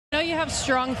you have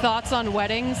strong thoughts on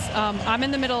weddings. I'm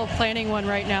in the middle of planning one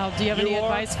right now. Do you have any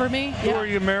advice for me? Who are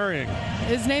you marrying?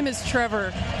 His name is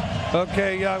Trevor.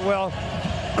 Okay, yeah, well,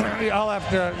 I'll have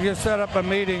to just set up a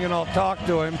meeting and I'll talk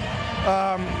to him.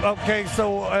 Okay,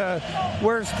 so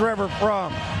where's Trevor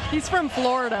from? He's from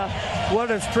Florida. What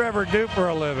does Trevor do for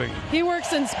a living? He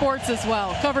works in sports as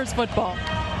well, covers football.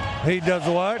 He does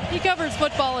what? He covers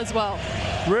football as well.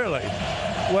 Really?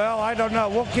 Well, I don't know.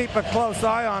 We'll keep a close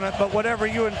eye on it, but whatever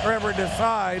you and Trevor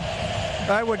decide,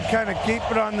 I would kind of keep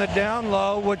it on the down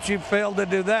low, which you failed to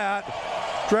do that.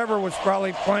 Trevor was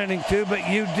probably planning to, but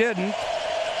you didn't.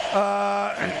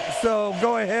 So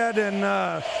go ahead and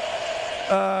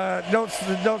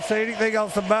don't say anything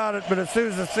else about it, but as soon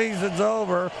as the season's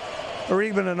over, or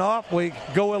even an off week,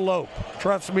 go elope.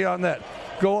 Trust me on that.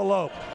 Go elope.